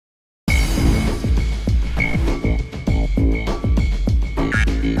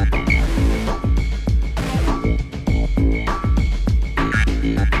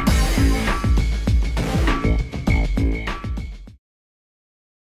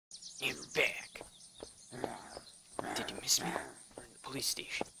And we're back. Did you miss me? We're in the police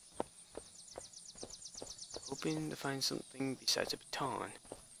station. Hoping to find something besides a baton.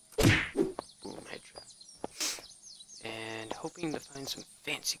 Boom, headshot. And hoping to find some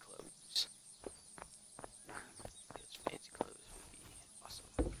fancy clothes. Those fancy clothes would be awesome.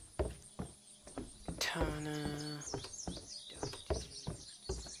 Katana.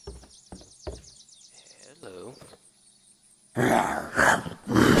 Hello.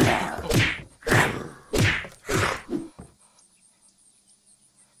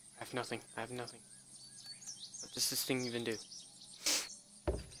 I have nothing. What does this thing even do?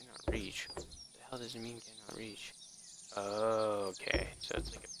 Cannot reach. What the hell does it mean cannot reach? Okay, so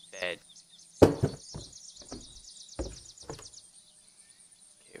it's like a bed.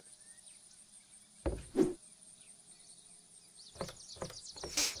 Okay.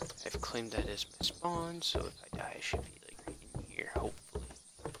 I've claimed that as my spawn, so if I die I should be like right in here, hopefully.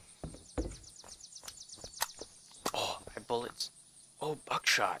 Oh, I have bullets. Oh,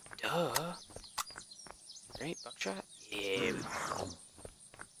 buckshot. Duh. Right, buckshot? Yeah.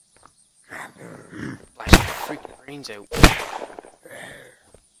 Blast my freaking brains out.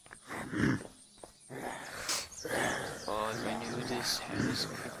 Oh, if I knew this house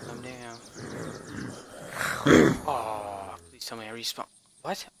could come down. Oh, please tell me I respawn.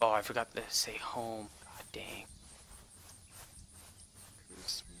 What? Oh, I forgot to say home. God dang.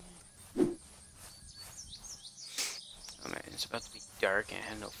 Oh man, it's about to be dark and I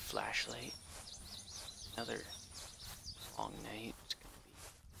have no flashlight. Another long night. It's gonna be.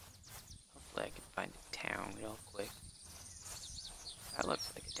 Hopefully I can find a town real quick. That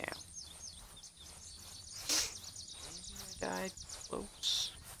looks like a town. Maybe I died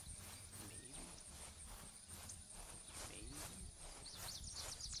close. Maybe.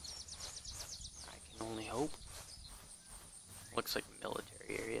 I can only hope. Looks like a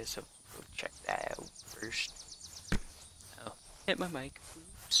military area, so we'll check that out first. Oh, hit my mic.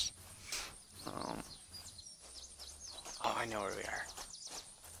 Oops. Oh, I know where we are.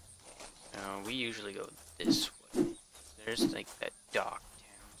 We usually go this way. There's like that dock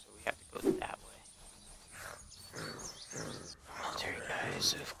town, so we have to go that way. Military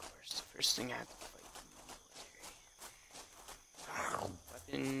guys, of course. The first thing I have to fight is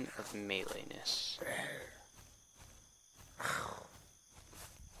military. Weapon of meleeness.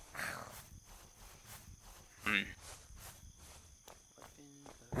 Weapon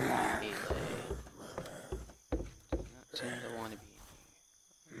of melee. Not saying I want to be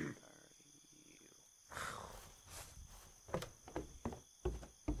in here.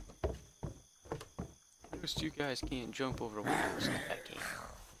 Those two guys can't jump over windows like I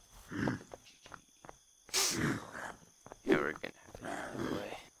can. Yeah, we're gonna have to go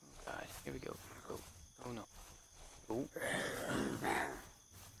away. Oh god, here we go. Go. Oh no. Oh.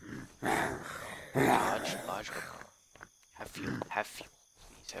 Lodge, go. Have fuel.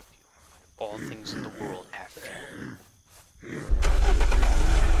 Please have fuel. All things in the world have fuel.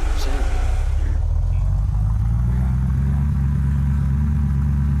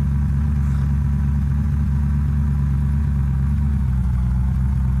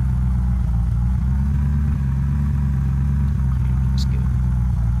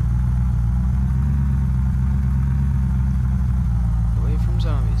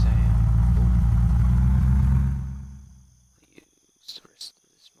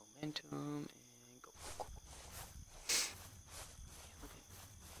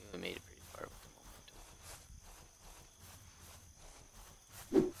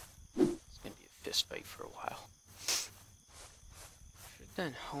 Fight for a while. Should have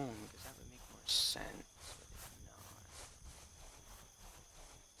done home because that would make more sense, but if not.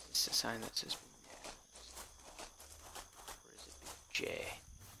 It's a sign that says yes. Or is it Big J?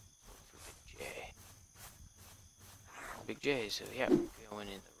 Look for Big J. Big J, so yeah, we're going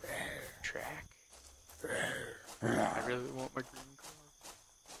in the right track. I really want my green car.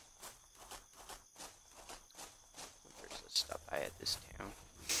 First, let's stop by at this town.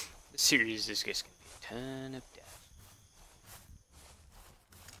 This series is just gonna be a ton of death.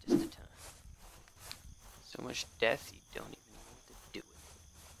 Just a ton. So much death you don't even know what to do with it.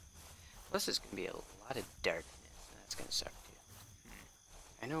 Plus it's gonna be a lot of darkness, and that's gonna suck too.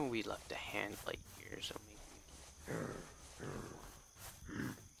 I know we left a hand light here, so maybe we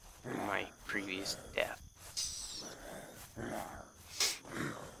can do my previous death.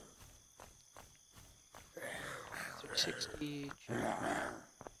 360.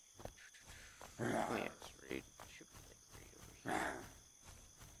 Oh yeah, it's raid. Should be like raid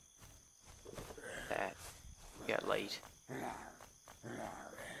over here. That. We got light.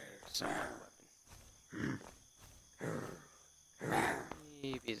 Some weapon.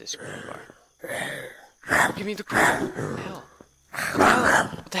 Maybe this crowbar. Give me the crowbar. What the hell? What the hell?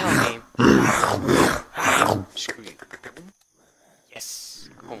 What the hell, game? Screw you. Yes.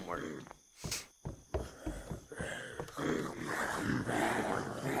 Homework.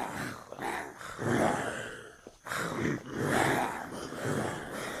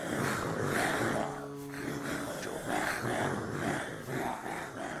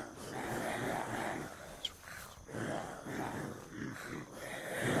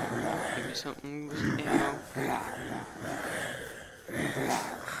 Give me something with ammo.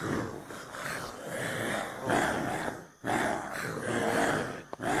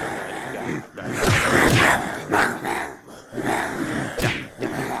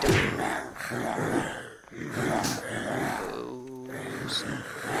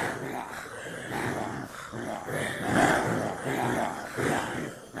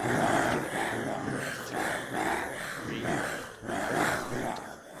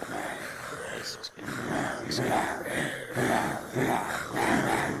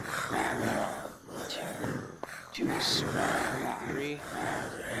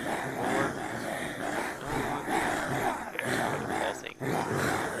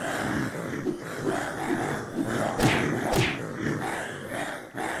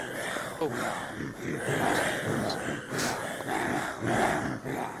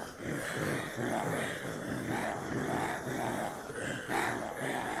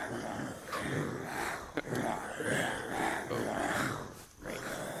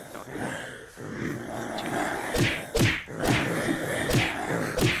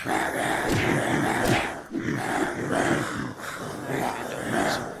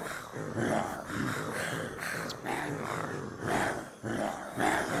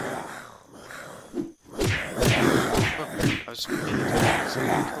 I was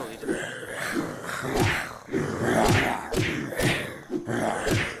totally different.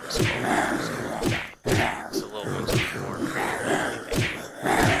 So little ones are more creative.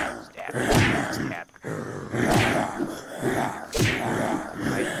 Stab. Stab.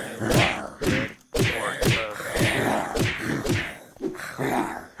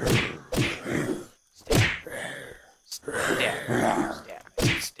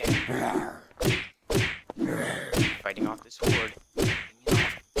 Fighting off this horde.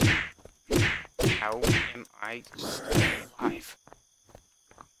 How am I still alive?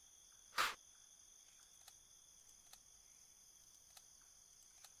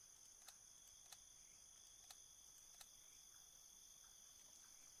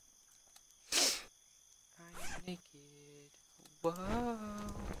 I'm naked. Whoa.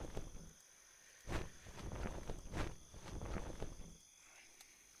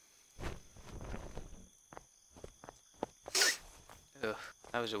 Ugh,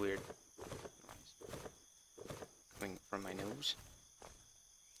 that was a weird noise coming from my nose.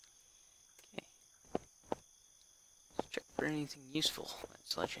 Okay. Let's check for anything useful. That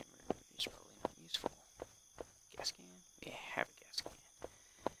sledgehammer is probably not useful. Gas can? We have a gas can.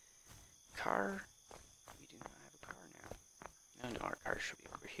 Car? We do not have a car now. No, our car should be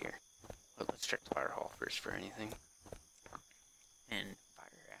over here. Well, let's check the fire hall first for anything. And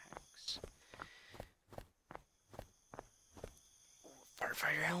fire axe.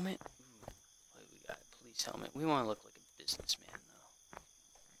 Firefighter helmet? Ooh, what do we got? Police helmet. We want to look like a businessman, though.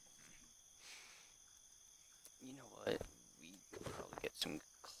 You know what? We could probably get some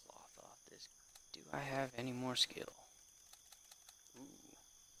cloth off this. Do I have any more skill? Ooh.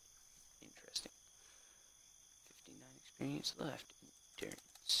 Interesting. 59 experience left.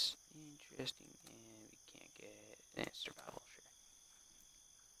 Endurance. Interesting. And we can't get survival, sure.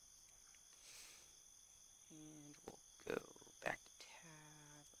 And we'll go back to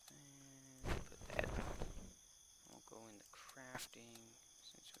tab and put that on. We'll go into crafting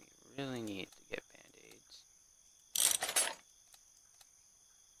since we really need to get band-aids.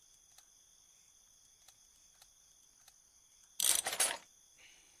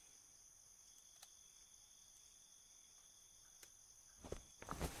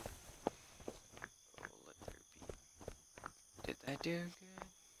 Oh, let there be. Did that do good?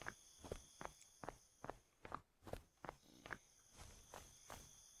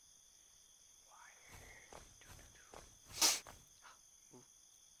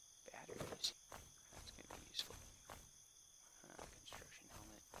 Batteries. That's going to be useful. Construction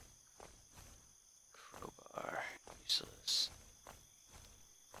helmet. Crowbar. Useless.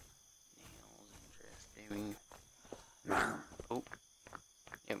 Nails. Interesting. Oh.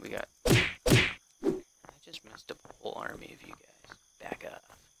 Yeah, we got... I just messed up a whole army of you guys. Back up.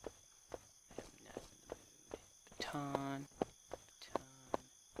 I'm not in the mood. Baton.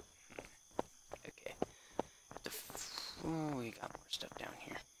 Okay. Oh, we got more stuff down here.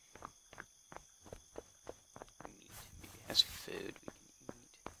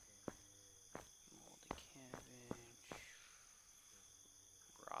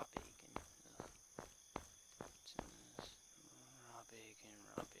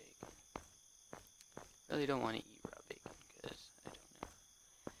 really don't want to eat raw bacon because I don't know.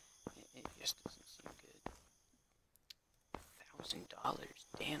 It just doesn't seem good. $1,000.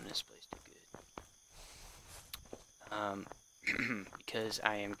 Damn, this place did good. Because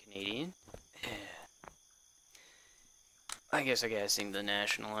I am Canadian. I guess I gotta sing the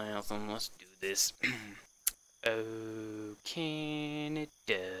national anthem. Let's do this. Oh, Canada,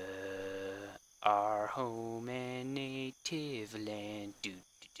 our home and native land. Do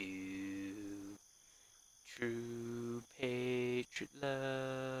do do. True patriot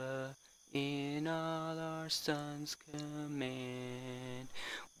love in all our sons' command.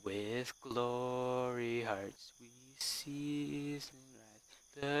 With glory hearts we seize and rise.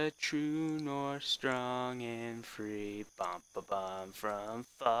 The true north strong and free. Bum ba bum from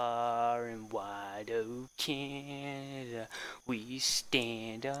far and wide. Oh Canada, we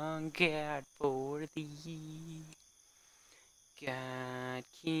stand on guard for thee. God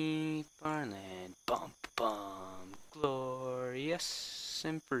keep our land, bum bum, glorious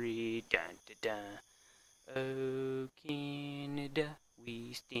and free, dun dun dun. Oh Canada,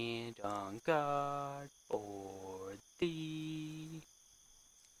 we stand on guard for thee.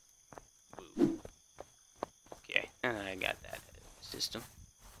 Woo. Okay, I got that out of the system.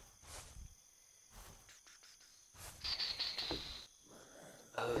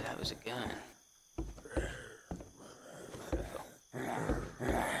 Oh, that was a gun.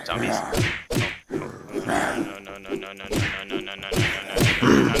 Zombies. No.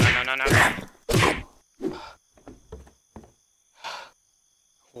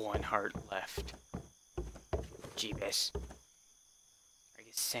 One heart left. Jeebus. I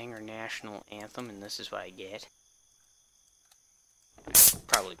just sang our national anthem and this is what I get. I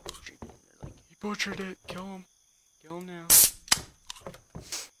probably butchered it. They're like, he butchered it. Kill him. Kill him now.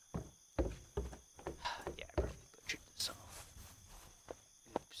 Yeah, I probably butchered the song.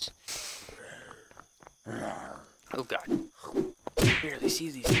 Oops. Oh god. I can barely see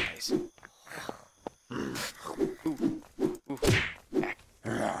these guys. Ooh. Ooh. Back.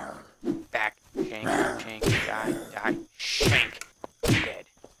 Back. Shank. Shank. Die. Die. Shank. Dead.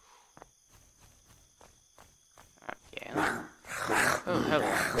 Okay. Oh, hello.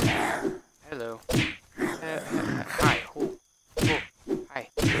 Hello. Hi. Oh. Oh. Hi.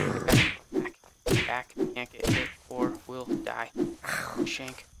 Back. Back. Can't get hit or will die.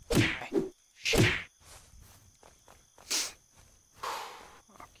 Shank. Die. Shank.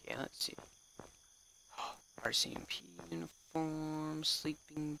 Okay, let's see. RCMP uniform,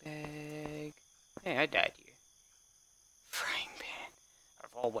 sleeping bag. Hey, I died here. Frying pan. Out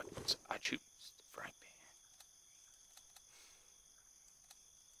of all weapons, I choose the frying pan.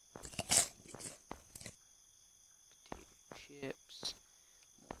 Potato chips.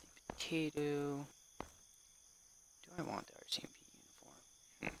 Moldy potato. Do I want the RCMP uniform?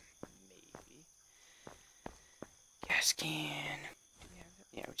 Maybe. Gas can. Do we have that?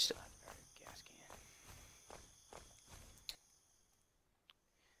 Yeah, we still have our gas can.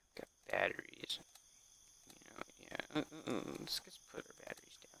 Got batteries. You know, yeah. Let's just put our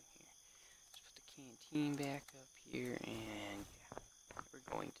batteries down here. Let's put the canteen back up here, and yeah, we're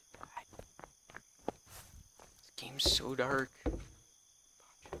going to die. This game's so dark. Poncho.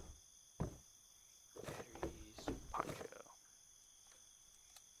 Batteries. Poncho.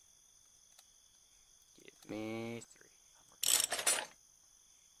 Give me 3.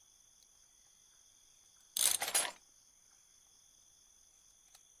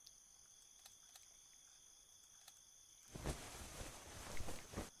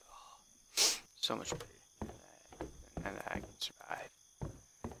 So much better than that I can survive.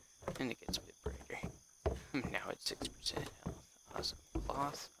 And it gets a bit brighter. Now it's 6% health. Awesome.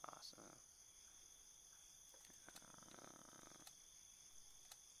 Cloth. Awesome.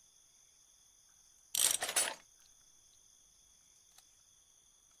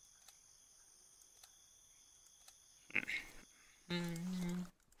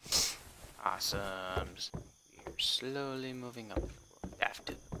 Awesomes. We are slowly moving up the world.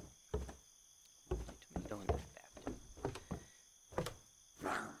 Bathtub. Tomato in the bathtub.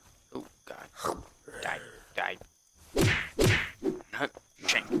 Oh god. Die. Die.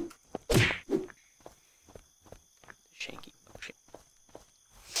 Shank. Shanky motion.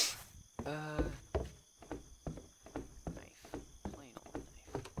 Knife. Plain old knife.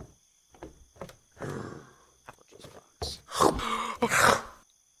 Apple juice box.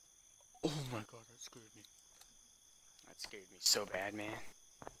 Oh my god, that scared me. That scared me so bad, man.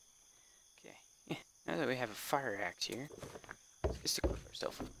 Okay, yeah, now that we have a fire axe here, let's just equip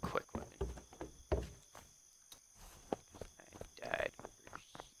ourselves with a quick weapon. I died over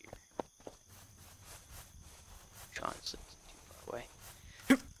here. John slipped too far away.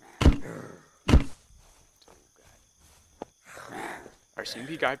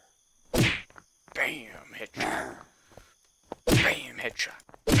 RCMP guy. Bam, headshot. Bam, headshot.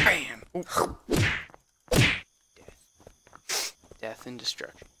 Bam. Ooh. Death. Death and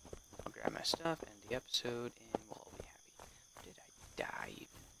destruction. I'll grab my stuff, end the episode, and we'll all be happy. Did I die even?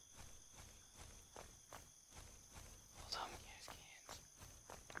 Hold on, gas cans.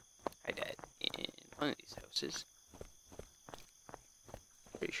 I died in one of these houses.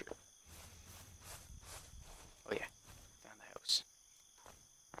 Pretty sure. Oh yeah, found the house.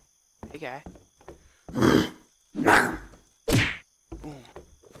 Hey guy. Boom.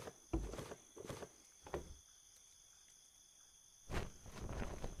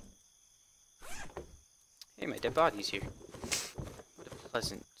 Hey, my dead body's here. What a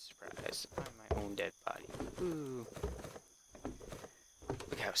pleasant surprise. I find my own dead body. Ooh.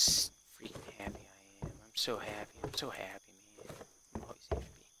 Look how freaking happy I am. I'm so happy. I'm so happy, man. I'm always happy.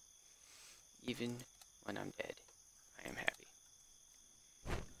 Even when I'm dead, I am happy.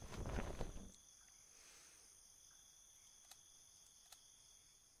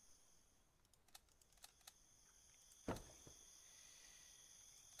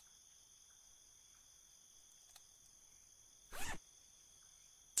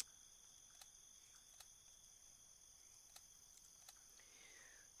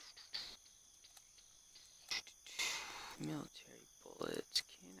 Military bullets.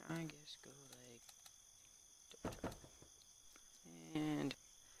 Can I guess go like... And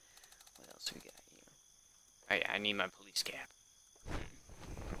what else we got here? Oh yeah, I need my police cap.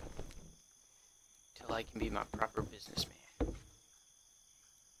 Till I can be my proper businessman.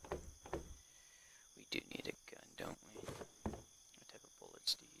 We do need a gun, don't we? What type of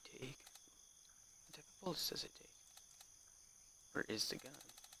bullets do you take? What type of bullets does it take? Where is the gun?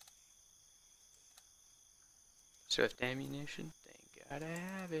 Swift ammunition? Thank God I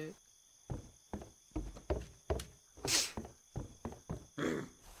have it.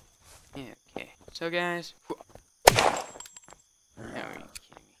 Yeah, okay. So guys, now are you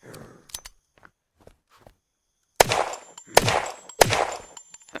kidding me?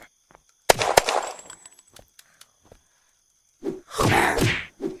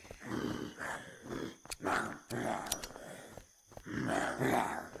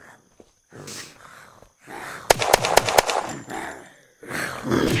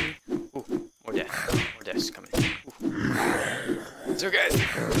 Ooh, more death. More death's coming. Ooh. So guys,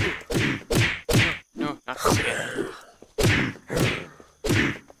 no, not this again.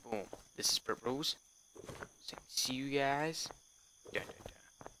 Boom. This is Purple Rose. So see you guys. Dun, dun, dun.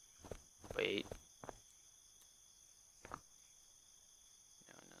 Wait.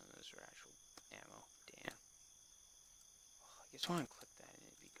 No, those are actual ammo. Damn. Oh, I just want to click that and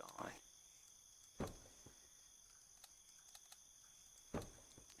it'd be gone.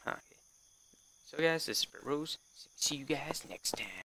 Okay. So guys, this is Purple Rose. See you guys next time.